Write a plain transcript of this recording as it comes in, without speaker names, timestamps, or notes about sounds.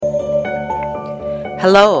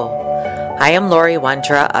Hello, I am Lori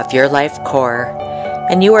Wondra of Your Life Core,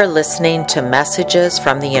 and you are listening to Messages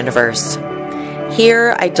from the Universe.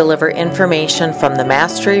 Here I deliver information from the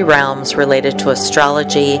mastery realms related to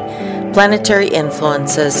astrology, planetary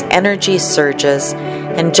influences, energy surges,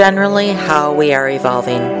 and generally how we are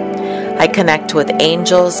evolving. I connect with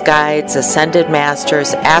angels, guides, ascended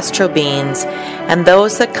masters, astral beings, and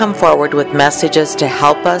those that come forward with messages to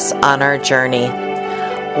help us on our journey.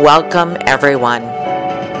 Welcome, everyone.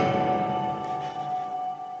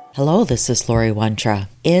 Hello, this is Lori Wondra.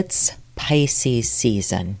 It's Pisces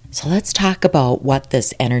season. So let's talk about what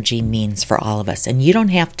this energy means for all of us. And you don't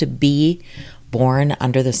have to be born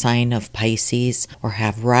under the sign of Pisces or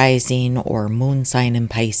have rising or moon sign in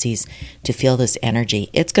Pisces to feel this energy.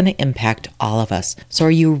 It's going to impact all of us. So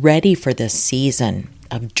are you ready for this season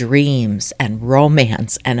of dreams and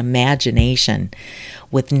romance and imagination?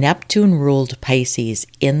 With Neptune-ruled Pisces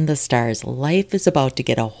in the stars, life is about to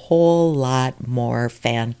get a whole lot more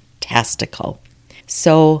fantastical.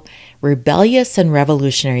 So, rebellious and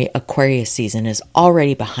revolutionary Aquarius season is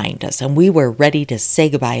already behind us, and we were ready to say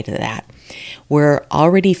goodbye to that. We're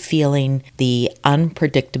already feeling the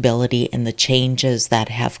unpredictability and the changes that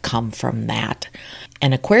have come from that.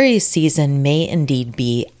 And Aquarius season may indeed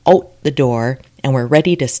be out the door, and we're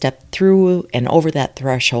ready to step through and over that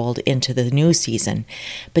threshold into the new season.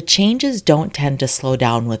 But changes don't tend to slow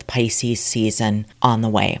down with Pisces season on the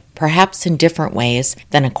way. Perhaps in different ways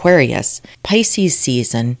than Aquarius, Pisces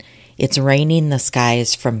season, it's raining the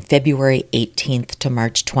skies from February 18th to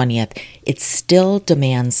March 20th. It still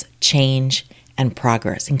demands change and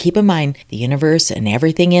progress. And keep in mind, the universe and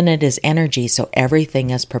everything in it is energy, so everything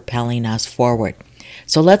is propelling us forward.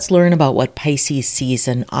 So let's learn about what Pisces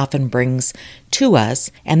season often brings to us,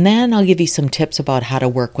 and then I'll give you some tips about how to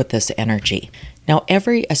work with this energy. Now,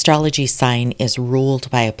 every astrology sign is ruled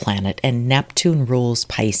by a planet, and Neptune rules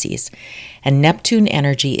Pisces. And Neptune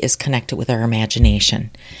energy is connected with our imagination.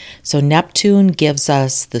 So Neptune gives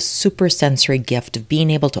us the supersensory gift of being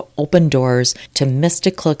able to open doors to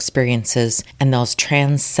mystical experiences and those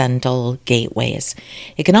transcendental gateways.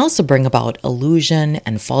 It can also bring about illusion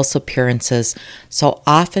and false appearances. So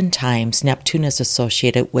oftentimes Neptune is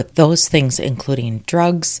associated with those things, including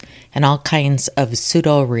drugs and all kinds of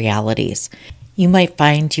pseudo-realities. You might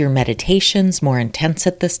find your meditations more intense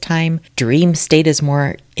at this time. Dream state is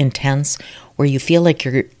more intense, where you feel like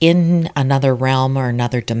you're in another realm or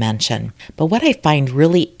another dimension. But what I find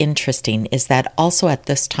really interesting is that also at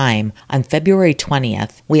this time, on February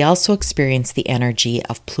 20th, we also experience the energy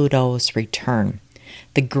of Pluto's return,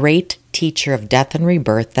 the great teacher of death and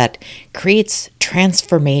rebirth that creates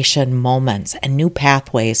transformation moments and new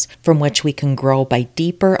pathways from which we can grow by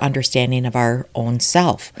deeper understanding of our own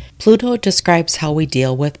self. Pluto describes how we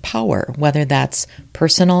deal with power, whether that's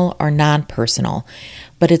personal or non-personal,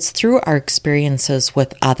 but it's through our experiences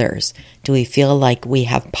with others. Do we feel like we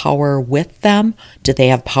have power with them? Do they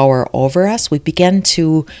have power over us? We begin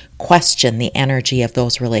to question the energy of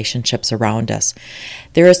those relationships around us.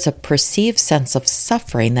 There is a perceived sense of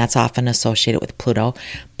suffering that's often associated with Pluto,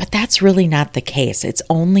 but that's really not the case. It's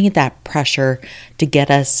only that pressure to get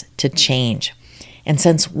us to change. And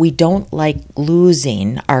since we don't like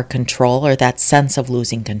losing our control or that sense of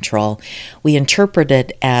losing control, we interpret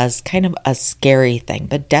it as kind of a scary thing.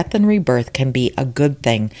 But death and rebirth can be a good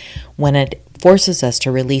thing when it forces us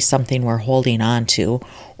to release something we're holding on to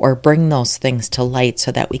or bring those things to light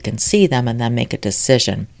so that we can see them and then make a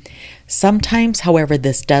decision. Sometimes, however,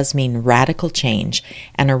 this does mean radical change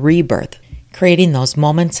and a rebirth, creating those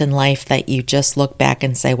moments in life that you just look back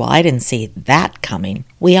and say, well, I didn't see that coming.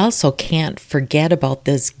 We also can't forget about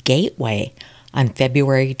this gateway on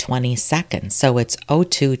February 22nd. So it's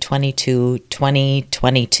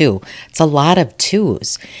 02-22-2022. It's a lot of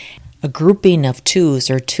twos. A grouping of twos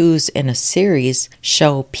or twos in a series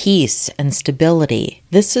show peace and stability.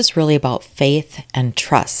 This is really about faith and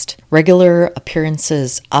trust. Regular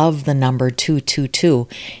appearances of the number 222,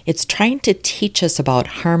 it's trying to teach us about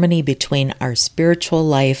harmony between our spiritual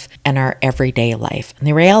life and our everyday life. And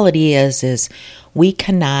the reality is we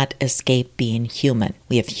cannot escape being human.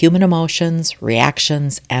 We have human emotions,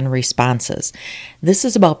 reactions, and responses. This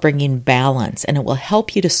is about bringing balance, and it will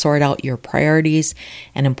help you to sort out your priorities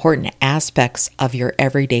and important aspects of your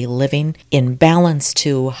everyday living in balance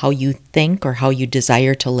to how you think or how you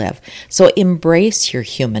desire to live. So embrace your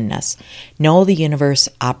humanness. Know the universe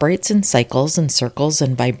operates in cycles and circles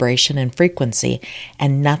and vibration and frequency,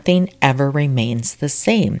 and nothing ever remains the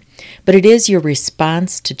same. But it is your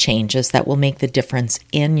response to changes that will make the difference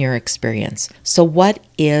in your experience. So what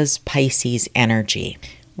is Pisces energy?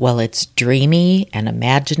 Well, it's dreamy and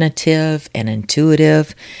imaginative and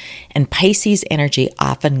intuitive, and Pisces energy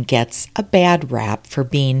often gets a bad rap for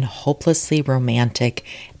being hopelessly romantic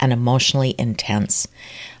and emotionally intense.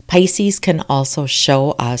 Pisces can also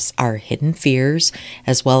show us our hidden fears,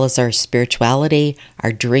 as well as our spirituality,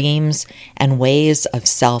 our dreams, and ways of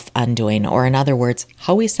self-undoing, or in other words,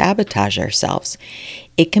 how we sabotage ourselves.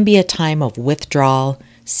 It can be a time of withdrawal,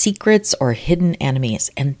 secrets, or hidden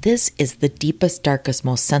enemies, and this is the deepest, darkest,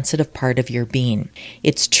 most sensitive part of your being.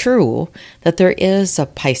 It's true that there is a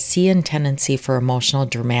Piscean tendency for emotional,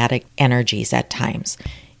 dramatic energies at times.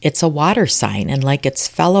 It's a water sign, and like its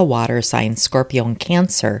fellow water signs, Scorpio and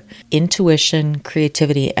Cancer, intuition,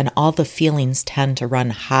 creativity, and all the feelings tend to run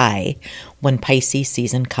high when Pisces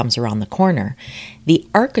season comes around the corner. The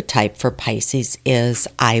archetype for Pisces is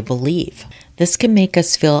I believe. This can make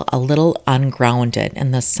us feel a little ungrounded,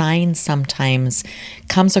 and the sign sometimes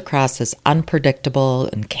comes across as unpredictable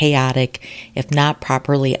and chaotic if not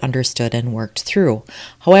properly understood and worked through.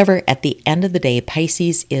 However, at the end of the day,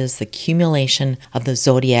 Pisces is the accumulation of the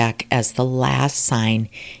zodiac as the last sign,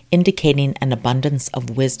 indicating an abundance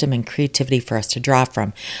of wisdom and creativity for us to draw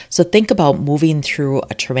from. So think about moving through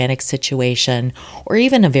a traumatic situation or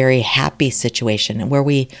even a very happy situation where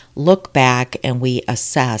we look back and we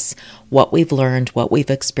assess what we've learned, what we've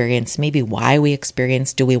experienced, maybe why we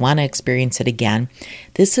experienced, do we want to experience it again?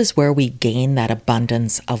 This is where we gain that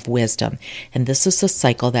abundance of wisdom. And this is the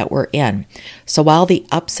cycle that we're in. So while the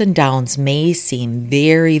ups and downs may seem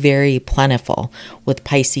very, very plentiful with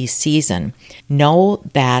Pisces season, know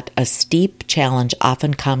that a steep challenge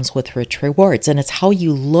often comes with rich rewards. And it's how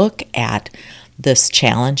you look at this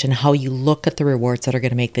challenge and how you look at the rewards that are going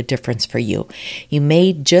to make the difference for you. You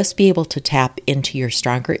may just be able to tap into your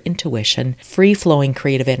stronger intuition, free-flowing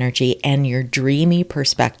creative energy, and your dreamy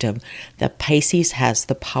perspective that Pisces has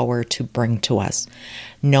the power to bring to us.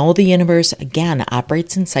 Know the universe, again,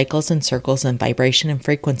 operates in cycles and circles and vibration and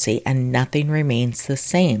frequency, and nothing remains the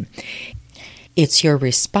same. It's your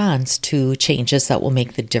response to changes that will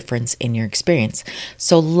make the difference in your experience.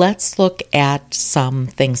 So let's look at some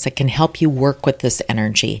things that can help you work with this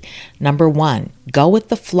energy. Number one, go with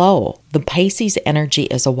the flow. The Pisces energy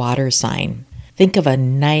is a water sign. Think of a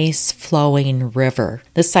nice flowing river.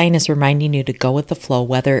 This sign is reminding you to go with the flow,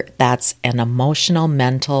 whether that's an emotional,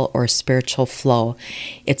 mental, or spiritual flow.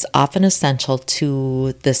 It's often essential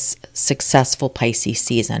to this successful Pisces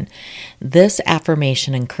season. This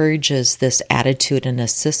affirmation encourages this attitude and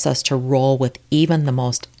assists us to roll with even the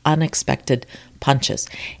most unexpected punches.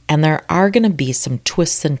 And there are going to be some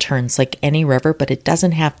twists and turns like any river, but it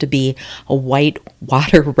doesn't have to be a white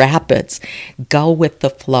water rapids. Go with the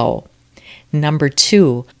flow. Number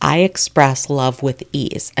two, I express love with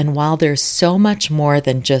ease. And while there's so much more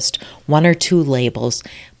than just one or two labels,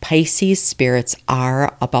 Pisces spirits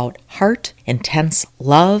are about heart, intense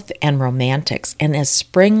love, and romantics. And as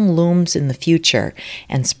spring looms in the future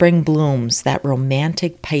and spring blooms, that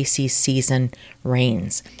romantic Pisces season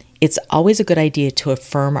reigns. It's always a good idea to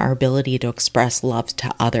affirm our ability to express love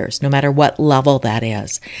to others, no matter what level that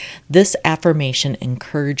is. This affirmation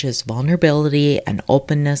encourages vulnerability and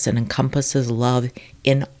openness and encompasses love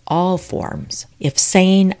in all forms. If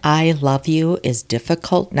saying I love you is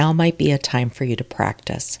difficult, now might be a time for you to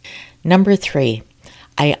practice. Number three,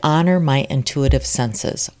 I honor my intuitive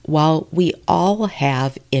senses. While we all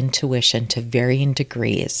have intuition to varying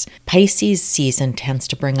degrees, Pisces season tends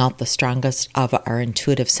to bring out the strongest of our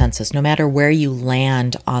intuitive senses, no matter where you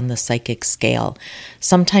land on the psychic scale.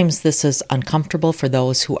 Sometimes this is uncomfortable for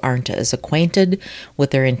those who aren't as acquainted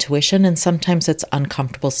with their intuition, and sometimes it's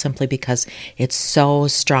uncomfortable simply because it's so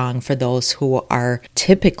strong for those who are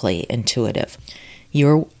typically intuitive.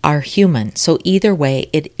 You are human, so either way,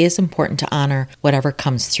 it is important to honor whatever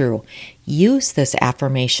comes through. Use this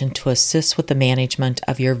affirmation to assist with the management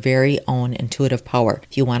of your very own intuitive power.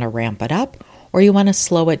 If you want to ramp it up or you want to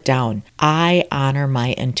slow it down, I honor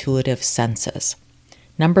my intuitive senses.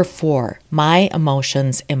 Number four, my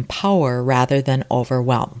emotions empower rather than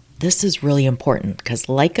overwhelm. This is really important because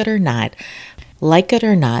like it or not,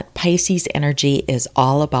 Pisces energy is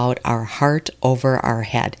all about our heart over our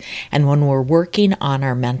head. And when we're working on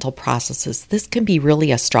our mental processes, this can be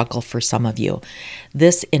really a struggle for some of you.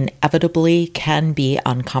 This inevitably can be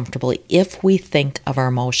uncomfortable if we think of our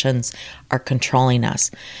emotions are controlling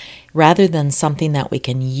us, rather than something that we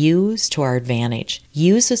can use to our advantage.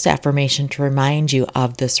 Use this affirmation to remind you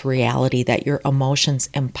of this reality that your emotions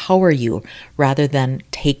empower you rather than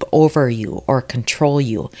take over you or control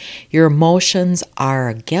you. Your emotions are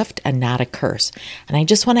a gift and not a curse. And I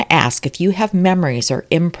just want to ask if you have memories or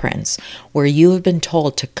imprints where you have been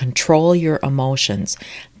told to control your emotions,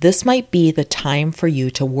 This might be the time for you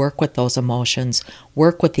to work with those emotions,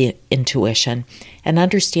 work with the intuition, and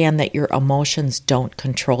understand that your emotions don't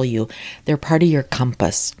control you. They're part of your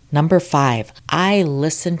compass. Number 5, I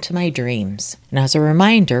listen to my dreams. And as a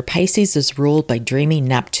reminder, Pisces is ruled by dreamy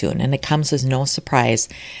Neptune, and it comes as no surprise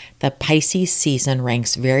that Pisces season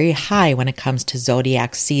ranks very high when it comes to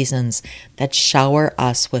zodiac seasons that shower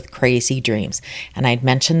us with crazy dreams. And I'd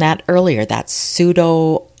mentioned that earlier, that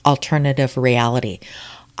pseudo-alternative reality.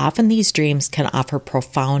 Often these dreams can offer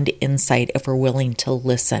profound insight if we're willing to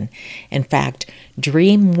listen. In fact,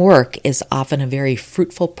 dream work is often a very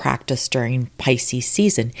fruitful practice during Pisces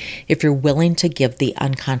season if you're willing to give the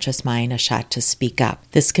unconscious mind a shot to speak up.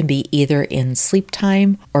 This can be either in sleep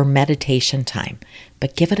time or meditation time,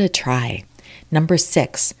 but give it a try. Number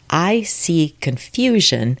 6, I see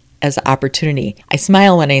confusion as opportunity. I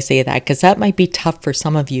smile when I say that because that might be tough for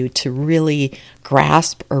some of you to really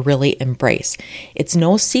grasp or really embrace. It's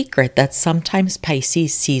no secret that sometimes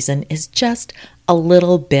Pisces season is just a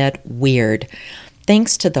little bit weird.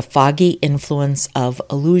 Thanks to the foggy influence of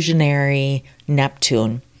illusionary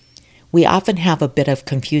Neptune, we often have a bit of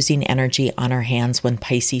confusing energy on our hands when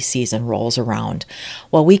Pisces season rolls around.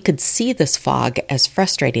 While we could see this fog as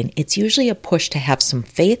frustrating, it's usually a push to have some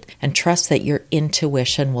faith and trust that your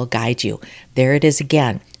intuition will guide you. There it is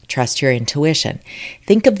again. Trust your intuition.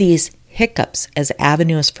 Think of these hiccups as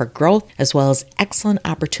avenues for growth, as well as excellent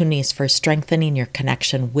opportunities for strengthening your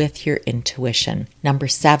connection with your intuition. Number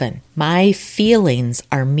 7, my feelings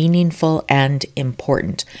are meaningful and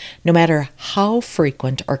important. No matter how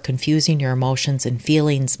frequent or confusing your emotions and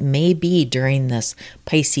feelings may be during this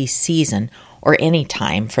Pisces season, or any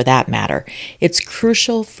time for that matter, it's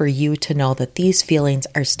crucial for you to know that these feelings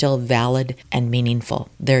are still valid and meaningful.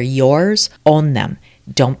 They're yours, own them.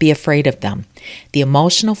 Don't be afraid of them. The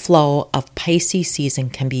emotional flow of Pisces season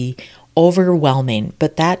can be overwhelming,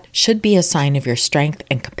 but that should be a sign of your strength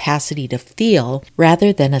and capacity to feel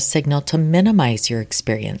rather than a signal to minimize your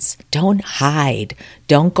experience. Don't hide.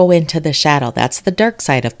 Don't go into the shadow. That's the dark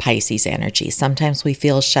side of Pisces energy. Sometimes we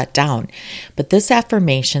feel shut down, but this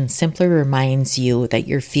affirmation simply reminds you that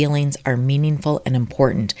your feelings are meaningful and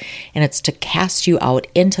important, and it's to cast you out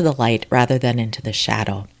into the light rather than into the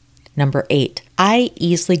shadow. Number 8, I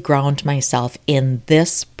easily ground myself in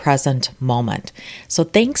this present moment. So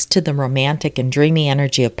thanks to the romantic and dreamy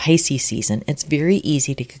energy of Pisces season, it's very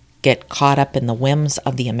easy to get caught up in the whims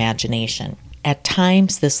of the imagination. At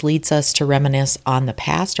times, this leads us to reminisce on the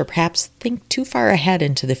past or perhaps think too far ahead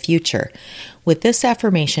into the future. With this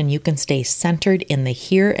affirmation, you can stay centered in the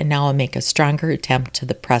here and now and make a stronger attempt to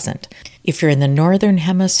the present. If you're in the northern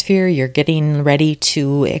hemisphere, you're getting ready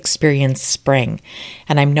to experience spring.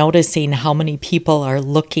 And I'm noticing how many people are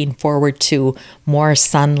looking forward to more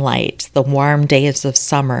sunlight, the warm days of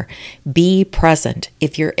summer. Be present.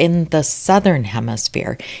 If you're in the southern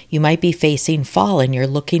hemisphere, you might be facing fall and you're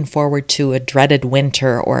looking forward to a dreaded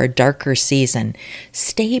winter or a darker season.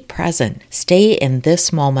 Stay present. Stay in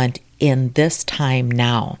this moment, in this time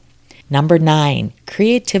now. Number 9,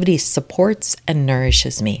 creativity supports and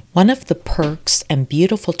nourishes me. One of the perks and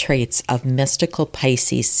beautiful traits of mystical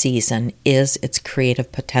Pisces season is its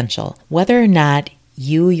creative potential. Whether or not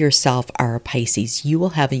you yourself are a Pisces, you will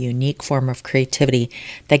have a unique form of creativity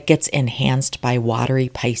that gets enhanced by watery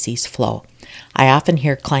Pisces flow. I often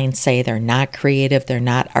hear clients say they're not creative, they're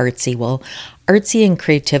not artsy. Well, artsy and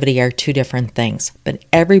creativity are two different things, but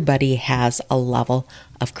everybody has a level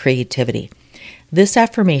of creativity. This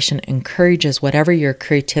affirmation encourages whatever your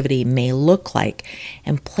creativity may look like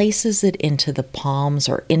and places it into the palms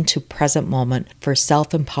or into present moment for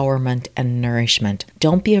self-empowerment and nourishment.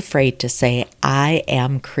 Don't be afraid to say, I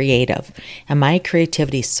am creative, and my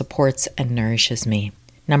creativity supports and nourishes me.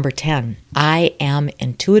 Number 10, I am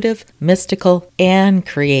intuitive, mystical, and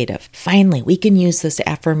creative. Finally, we can use this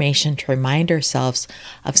affirmation to remind ourselves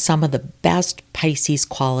of some of the best Pisces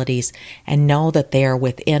qualities and know that they are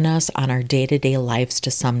within us on our day-to-day lives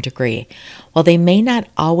to some degree. While they may not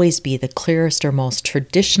always be the clearest or most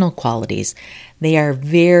traditional qualities, they are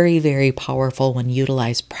very, very powerful when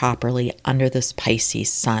utilized properly under this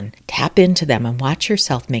Pisces sun. Tap into them and watch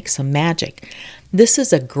yourself make some magic. This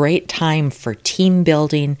is a great time for team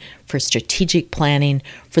building, for strategic planning,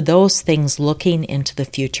 for those things looking into the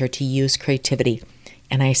future to use creativity.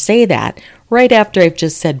 And I say that right after I've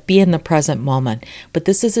just said be in the present moment, but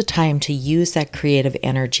this is a time to use that creative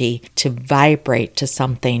energy to vibrate to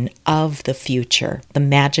something of the future, the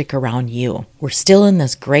magic around you. We're still in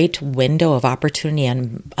this great window of opportunity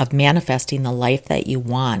and of manifesting the life that you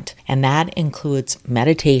want, and that includes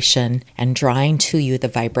meditation and drawing to you the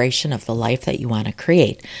vibration of the life that you want to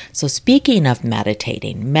create. So speaking of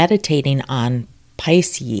meditating on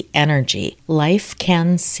Pisces energy, life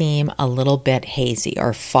can seem a little bit hazy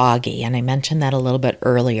or foggy, and I mentioned that a little bit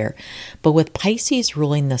earlier. But with Pisces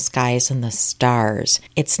ruling the skies and the stars,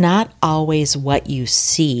 it's not always what you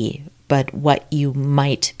see, but what you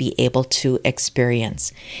might be able to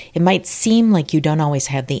experience. It might seem like you don't always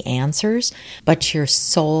have the answers, but your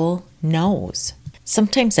soul knows.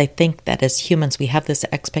 Sometimes I think that as humans, we have this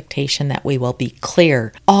expectation that we will be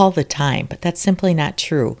clear all the time, but that's simply not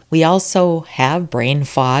true. We also have brain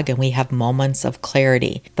fog and we have moments of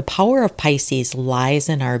clarity. The power of Pisces lies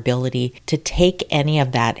in our ability to take any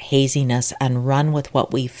of that haziness and run with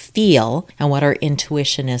what we feel and what our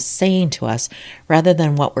intuition is saying to us rather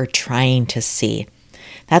than what we're trying to see.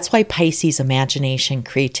 That's why Pisces' imagination,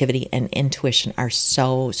 creativity, and intuition are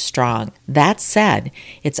so strong. That said,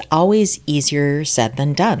 it's always easier said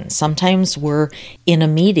than done. Sometimes we're in a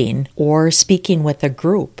meeting or speaking with a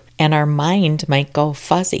group and our mind might go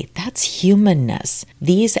fuzzy. That's humanness.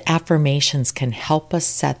 These affirmations can help us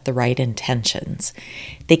set the right intentions.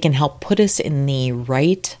 They can help put us in the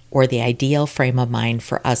right or the ideal frame of mind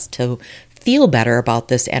for us to feel better about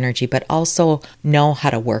this energy, but also know how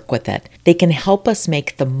to work with it. They can help us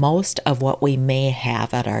make the most of what we may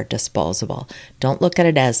have at our disposal. Don't look at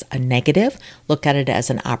it as a negative, look at it as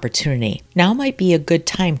an opportunity. Now might be a good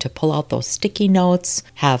time to pull out those sticky notes,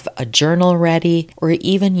 have a journal ready, or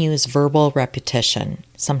even use verbal repetition.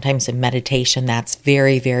 Sometimes in meditation, that's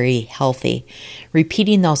very, very healthy.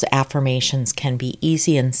 Repeating those affirmations can be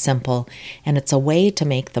easy and simple, and it's a way to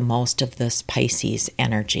make the most of this Pisces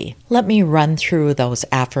energy. Let me run through those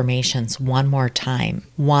affirmations one more time.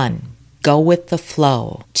 1. Go with the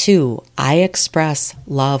flow. 2. I express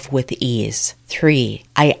love with ease. 3.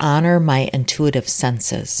 I honor my intuitive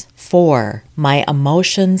senses. 4. My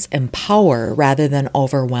emotions empower rather than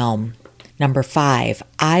overwhelm. 5.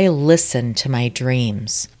 I listen to my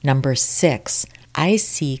dreams. 6. I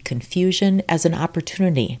see confusion as an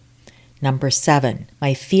opportunity. 7.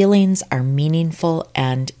 My feelings are meaningful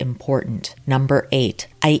and important. 8.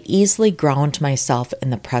 I easily ground myself in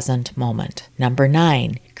the present moment.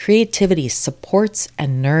 9. Creativity supports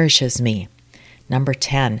and nourishes me.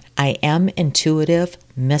 10. I am intuitive,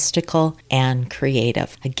 mystical, and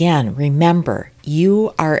creative. Again, remember,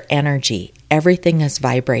 you are energy. Everything is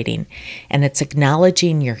vibrating, and it's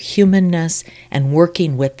acknowledging your humanness and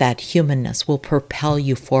working with that humanness will propel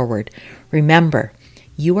you forward. Remember,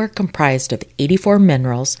 you are comprised of 84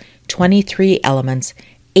 minerals, 23 elements,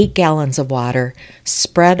 8 gallons of water,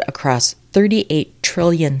 spread across 38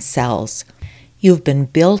 trillion cells. You've been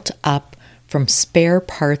built up from spare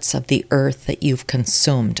parts of the earth that you've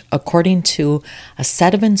consumed, according to a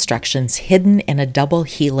set of instructions hidden in a double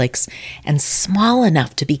helix and small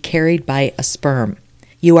enough to be carried by a sperm.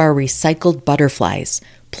 You are recycled butterflies,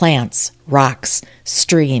 plants, rocks,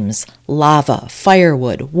 streams, lava,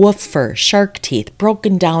 firewood, wolf fur, shark teeth,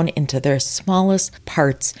 broken down into their smallest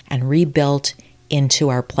parts and rebuilt into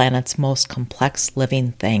our planet's most complex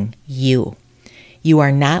living thing, you. You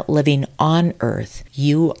are not living on Earth.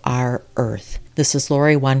 You are Earth. This is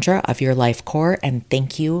Lori Wondra of Your Life Core, and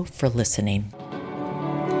thank you for listening.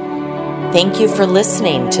 Thank you for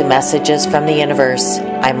listening to Messages from the Universe.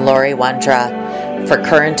 I'm Lori Wondra. For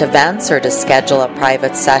current events or to schedule a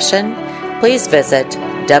private session, please visit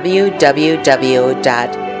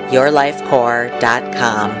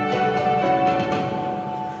www.yourlifecore.com.